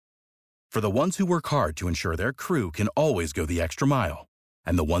For the ones who work hard to ensure their crew can always go the extra mile,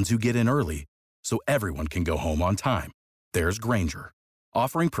 and the ones who get in early so everyone can go home on time, there's Grainger,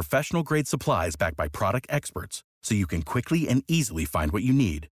 offering professional-grade supplies backed by product experts so you can quickly and easily find what you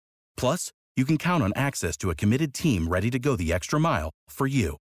need. Plus, you can count on access to a committed team ready to go the extra mile for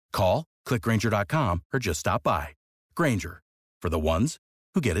you. Call, click Grainger.com, or just stop by. Grainger, for the ones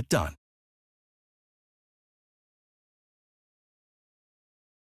who get it done.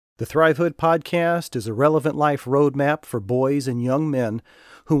 The Thrivehood podcast is a relevant life roadmap for boys and young men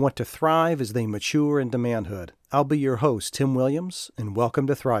who want to thrive as they mature into manhood. I'll be your host, Tim Williams, and welcome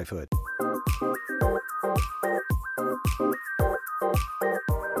to Thrivehood.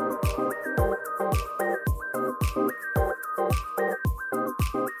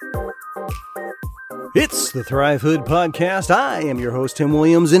 It's the Thrivehood podcast. I am your host, Tim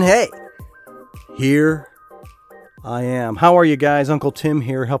Williams, and hey, here I am. How are you guys? Uncle Tim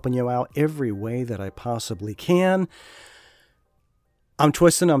here, helping you out every way that I possibly can. I'm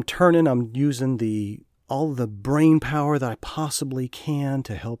twisting, I'm turning, I'm using all the brain power that I possibly can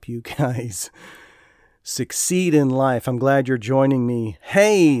to help you guys succeed in life. I'm glad you're joining me.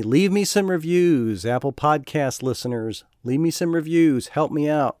 Hey, leave me some reviews. Apple Podcast listeners, leave me some reviews. Help me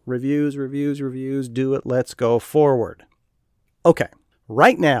out. Reviews. Do it. Let's go forward. Okay.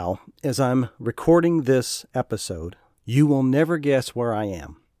 Right now, as I'm recording this episode, you will never guess where I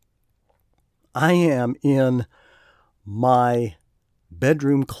am. I am in my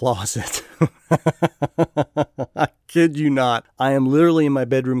bedroom closet. I kid you not. I am literally in my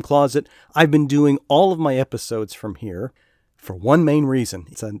bedroom closet. I've been doing all of my episodes from here for one main reason.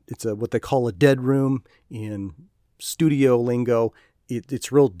 It's a what they call a dead room in studio lingo.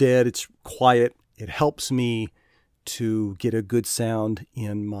 It's real dead. It's quiet. It helps me to get a good sound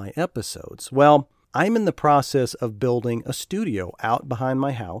in my episodes. Well, I'm in the process of building a studio out behind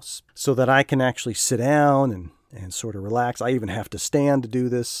my house so that I can actually sit down and sort of relax. I even have to stand to do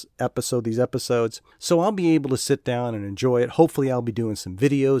these episodes. So I'll be able to sit down and enjoy it. Hopefully I'll be doing some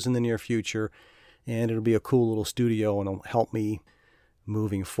videos in the near future, and it'll be a cool little studio and it'll help me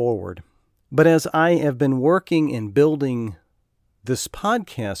moving forward. But as I have been working and building this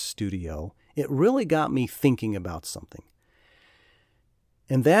podcast studio, it really got me thinking about something.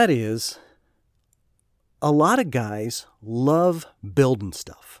 And that is, a lot of guys love building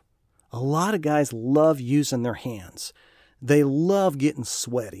stuff. A lot of guys love using their hands. They love getting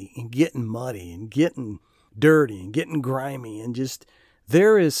sweaty and getting muddy and getting dirty and getting grimy, and just,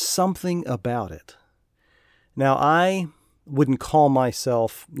 there is something about it. Now, I wouldn't call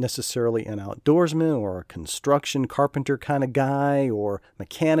myself necessarily an outdoorsman or a construction carpenter kind of guy or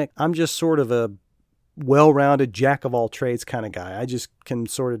mechanic. I'm just sort of a well-rounded jack of all trades kind of guy. I just can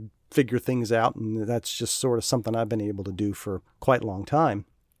sort of figure things out, and that's just sort of something I've been able to do for quite a long time.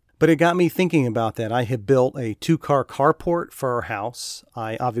 But it got me thinking about that. I had built a 2-car carport for our house.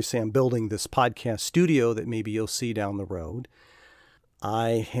 I'm building this podcast studio that maybe you'll see down the road.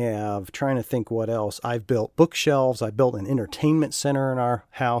 Trying to think what else. I've built bookshelves. I built an entertainment center in our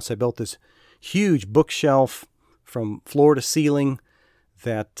house. I built this huge bookshelf from floor to ceiling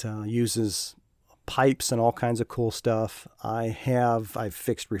that uses pipes and all kinds of cool stuff. I've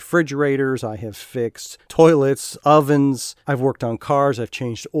fixed refrigerators. I have fixed toilets, ovens. I've worked on cars. I've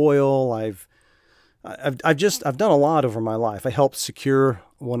changed oil. I've done a lot over my life. I helped secure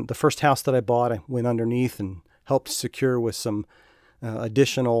the first house that I bought. I went underneath and helped secure with some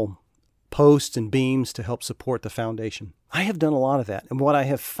additional posts and beams to help support the foundation. I have done a lot of that. And what I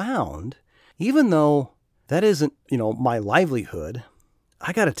have found, even though that isn't, my livelihood,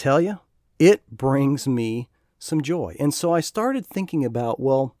 I got to tell you, it brings me some joy. And so I started thinking about,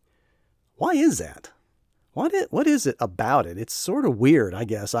 well, why is that? What is it about it? It's sort of weird, I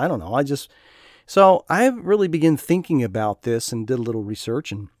guess. I don't know. So I really began thinking about this and did a little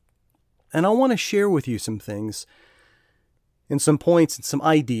research, and I want to share with you some things and some points and some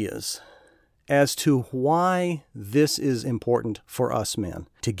ideas as to why this is important for us men,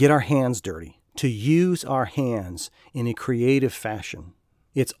 to get our hands dirty, to use our hands in a creative fashion.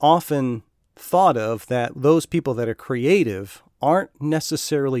 It's often thought of that those people that are creative aren't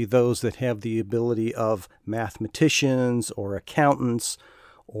necessarily those that have the ability of mathematicians or accountants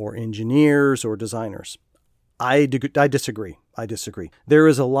or engineers or designers. I disagree. There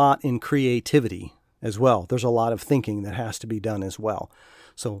is a lot in creativity as well. There's a lot of thinking that has to be done as well.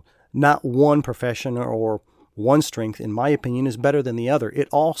 So not one profession or one strength, in my opinion, is better than the other. It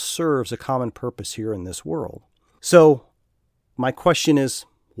all serves a common purpose here in this world. So my question is,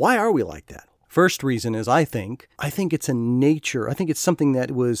 why are we like that? First reason is I think it's a nature. I think it's something that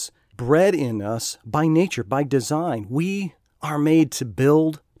was bred in us by nature, by design. We are made to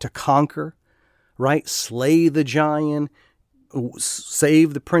build, to conquer, right? Slay the giant,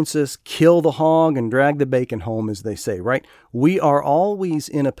 save the princess, kill the hog, and drag the bacon home, as they say, right? We are always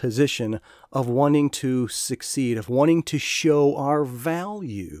in a position of wanting to succeed, of wanting to show our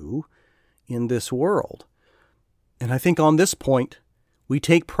value in this world. And I think on this point, we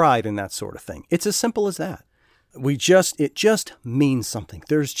take pride in that sort of thing. It's as simple as that. It just means something.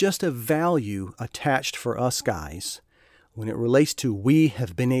 There's just a value attached for us guys when it relates to we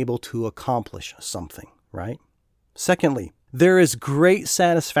have been able to accomplish something, right? Secondly, there is great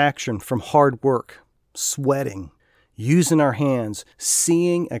satisfaction from hard work, sweating, using our hands,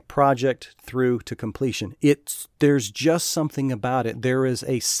 seeing a project through to completion. There's just something about it. There is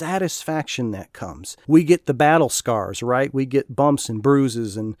a satisfaction that comes. We get the battle scars, right? We get bumps and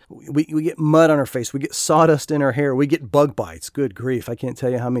bruises, and we get mud on our face. We get sawdust in our hair. We get bug bites. Good grief. I can't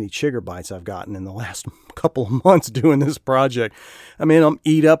tell you how many chigger bites I've gotten in the last couple of months doing this project. I mean, I'm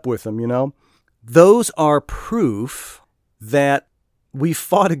eat up with them, you know. Those are proof that we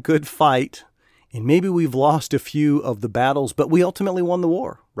fought a good fight, and maybe we've lost a few of the battles, but we ultimately won the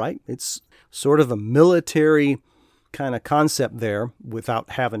war, right? It's sort of a military kind of concept there without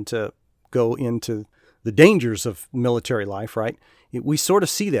having to go into the dangers of military life, right? We sort of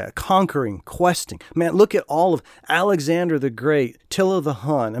see that, conquering, questing. Man, look at all of Alexander the Great, Attila the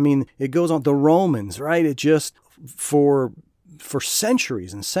Hun. I mean, it goes on, the Romans, right? It just, for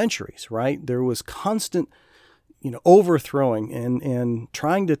centuries and centuries, right? There was constant overthrowing and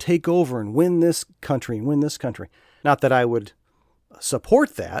trying to take over and win this country and win this country. Not that I would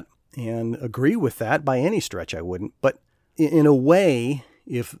support that and agree with that by any stretch, I wouldn't. But in a way,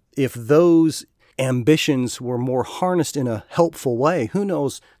 if those ambitions were more harnessed in a helpful way, who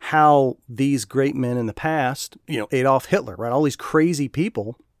knows how these great men in the past, Adolf Hitler, right? All these crazy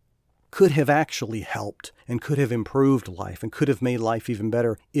people could have actually helped and could have improved life and could have made life even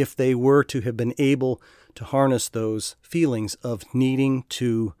better if they were to have been able to harness those feelings of needing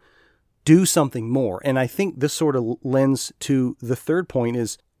to do something more. And I think this sort of lends to the third point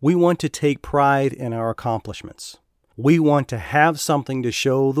is we want to take pride in our accomplishments. We want to have something to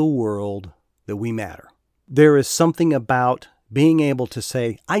show the world that we matter. There is something about being able to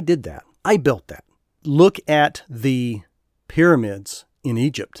say, I did that. I built that. Look at the pyramids in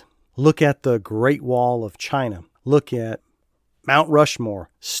Egypt. Look at the Great Wall of China. Look at Mount Rushmore,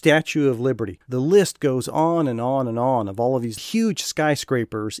 Statue of Liberty. The list goes on and on and on of all of these huge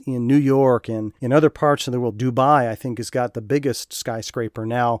skyscrapers in New York and in other parts of the world. Dubai, I think, has got the biggest skyscraper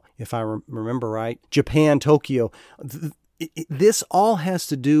now, if I remember right. Japan, Tokyo. This all has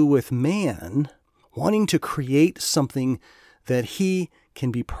to do with man wanting to create something that he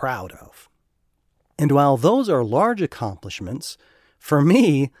can be proud of. And while those are large accomplishments, for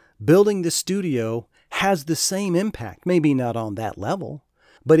me, building the studio has the same impact, maybe not on that level,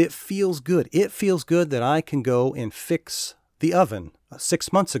 but it feels good. It feels good that I can go and fix the oven.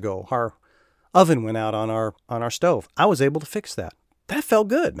 6 months ago, our oven went out on our stove. I was able to fix that. That felt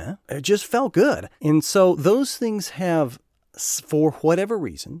good, man. It just felt good. And so those things have, for whatever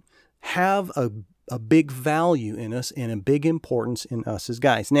reason, have a big value in us and a big importance in us as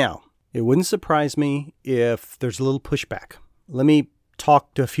guys. Now, it wouldn't surprise me if there's a little pushback. Let me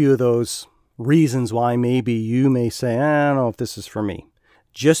talk to a few of those reasons why maybe you may say, I don't know if this is for me.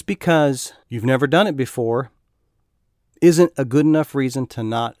 Just because you've never done it before isn't a good enough reason to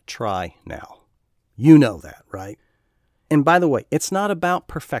not try now. You know that, right? And by the way, it's not about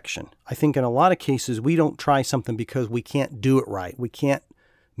perfection. I think in a lot of cases, we don't try something because we can't do it right. We can't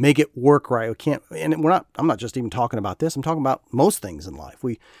make it work right. We can't, and I'm not just even talking about this. I'm talking about most things in life.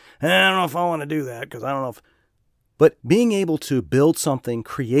 I don't know if I want to do that because I don't know if. But being able to build something,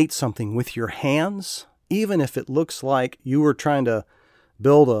 create something with your hands, even if it looks like you were trying to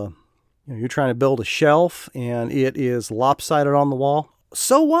build a shelf and it is lopsided on the wall,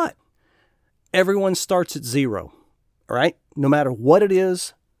 so what? Everyone starts at zero, all right? No matter what it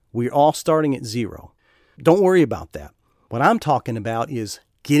is, we're all starting at zero. Don't worry about that. What I'm talking about is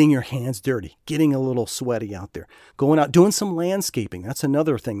getting your hands dirty, getting a little sweaty out there, going out, doing some landscaping. That's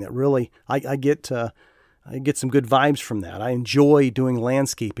another thing that really, I get some good vibes from that. I enjoy doing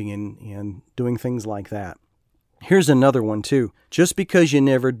landscaping and doing things like that. Here's another one too. Just because you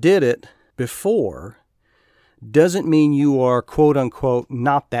never did it before doesn't mean you are, quote unquote,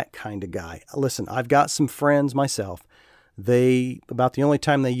 not that kind of guy. Listen, I've got some friends myself. About the only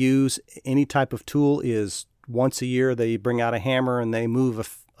time they use any type of tool is once a year. They bring out a hammer and they move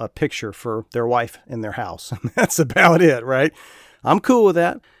a picture for their wife in their house. That's about it, right? I'm cool with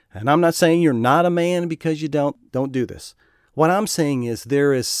that. And I'm not saying you're not a man because you don't do this. What I'm saying is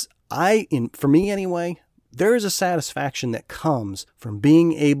for me anyway, There is a satisfaction that comes from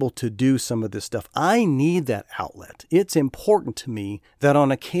being able to do some of this stuff. I need that outlet. It's important to me that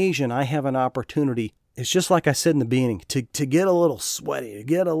on occasion I have an opportunity. It's just like I said in the beginning, to get a little sweaty, to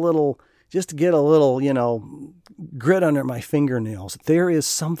get a little, grit under my fingernails. There is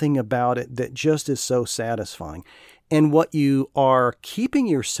something about it that just is so satisfying. And what you are keeping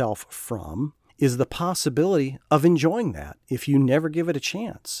yourself from is the possibility of enjoying that if you never give it a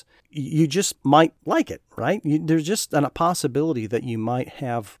chance. You just might like it, right? There's just a possibility that you might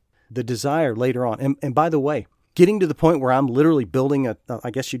have the desire later on. And by the way, getting to the point where I'm literally building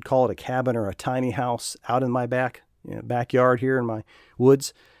I guess you'd call it a cabin or a tiny house out in my backyard here in my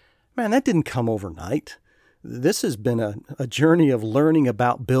woods, man, that didn't come overnight. This has been a journey of learning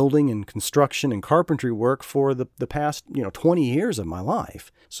about building and construction and carpentry work for the past 20 years of my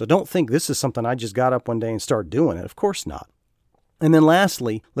life. So don't think this is something I just got up one day and started doing it. Of course not. And then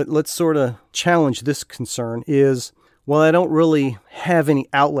lastly, let's sort of challenge this concern is, well, I don't really have any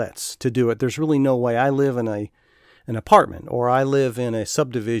outlets to do it. There's really no way. I live in an apartment, or I live in a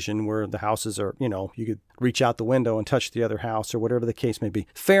subdivision where the houses are, you could reach out the window and touch the other house or whatever the case may be.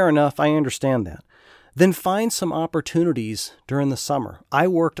 Fair enough. I understand that. Then find some opportunities during the summer. I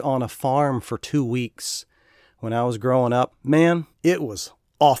worked on a farm for 2 weeks when I was growing up. Man, it was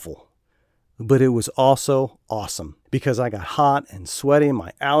awful. But it was also awesome because I got hot and sweaty.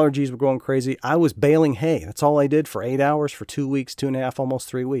 My allergies were going crazy. I was baling hay. That's all I did for 8 hours for 2 weeks, 2.5, almost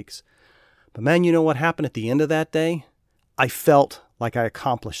 3 weeks. But man, you know what happened at the end of that day? I felt like I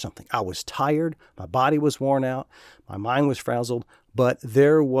accomplished something. I was tired. My body was worn out. My mind was frazzled. But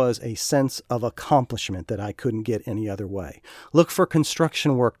there was a sense of accomplishment that I couldn't get any other way. Look for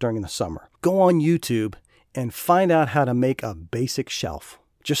construction work during the summer. Go on YouTube and find out how to make a basic shelf.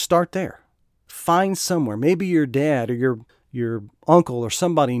 Just start there. Find somewhere. Maybe your dad or your uncle or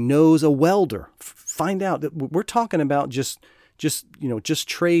somebody knows a welder. Find out that we're talking about just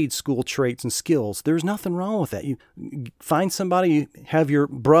trade school traits and skills. There's nothing wrong with that. You find somebody, you have your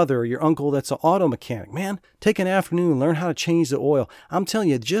brother or your uncle that's an auto mechanic. Man, take an afternoon and learn how to change the oil. I'm telling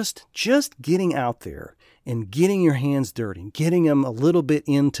you, just getting out there and getting your hands dirty, getting them a little bit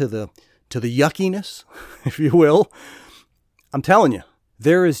into the yuckiness, if you will. I'm telling you,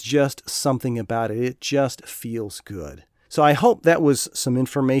 there is just something about it. It just feels good. So I hope that was some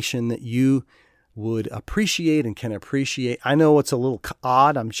information that you would appreciate and can appreciate. I know it's a little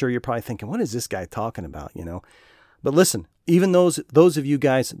odd. I'm sure you're probably thinking, what is this guy talking about, But listen, even those of you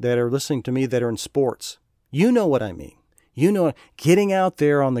guys that are listening to me that are in sports, you know what I mean. Getting out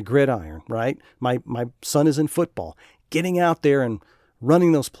there on the gridiron, right? My son is in football. Getting out there and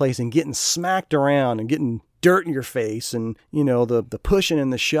running those plays and getting smacked around and getting dirt in your face and, the pushing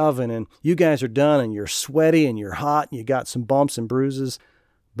and the shoving, and you guys are done and you're sweaty and you're hot and you got some bumps and bruises.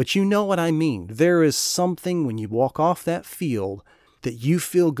 But you know what I mean. There is something when you walk off that field that you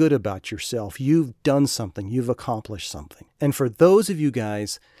feel good about yourself. You've done something. You've accomplished something. And for those of you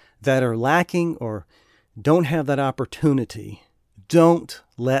guys that are lacking or don't have that opportunity, don't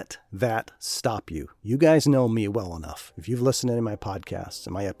let that stop you. You guys know me well enough. If you've listened to any of my podcasts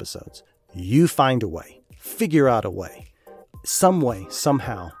and my episodes, you find a way. Figure out a way. Some way,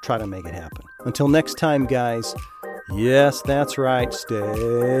 somehow, try to make it happen. Until next time, guys. Yes, that's right.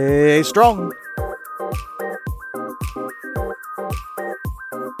 Stay strong.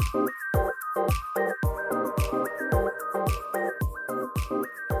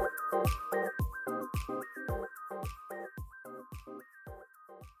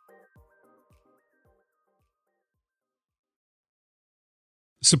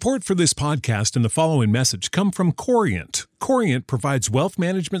 Support for this podcast and the following message come from Corient. Corient provides wealth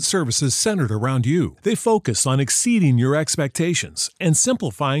management services centered around you. They focus on exceeding your expectations and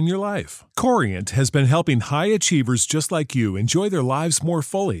simplifying your life. Corient has been helping high achievers just like you enjoy their lives more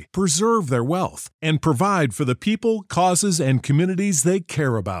fully, preserve their wealth, and provide for the people, causes, and communities they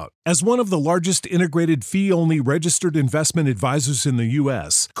care about. As one of the largest integrated fee-only registered investment advisors in the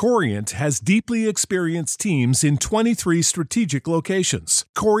U.S., Corient has deeply experienced teams in 23 strategic locations.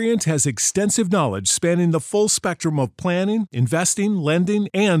 Corient has extensive knowledge spanning the full spectrum of planning, investing, lending,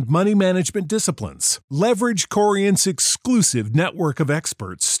 and money management disciplines. Leverage Corient's exclusive network of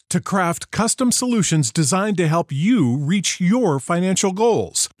experts to craft custom solutions designed to help you reach your financial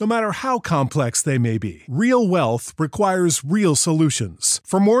goals, no matter how complex they may be. Real wealth requires real solutions.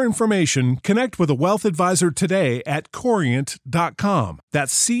 For more information, connect with a wealth advisor today at Corient.com.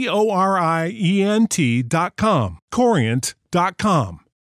 That's Corient.com. Corient.com.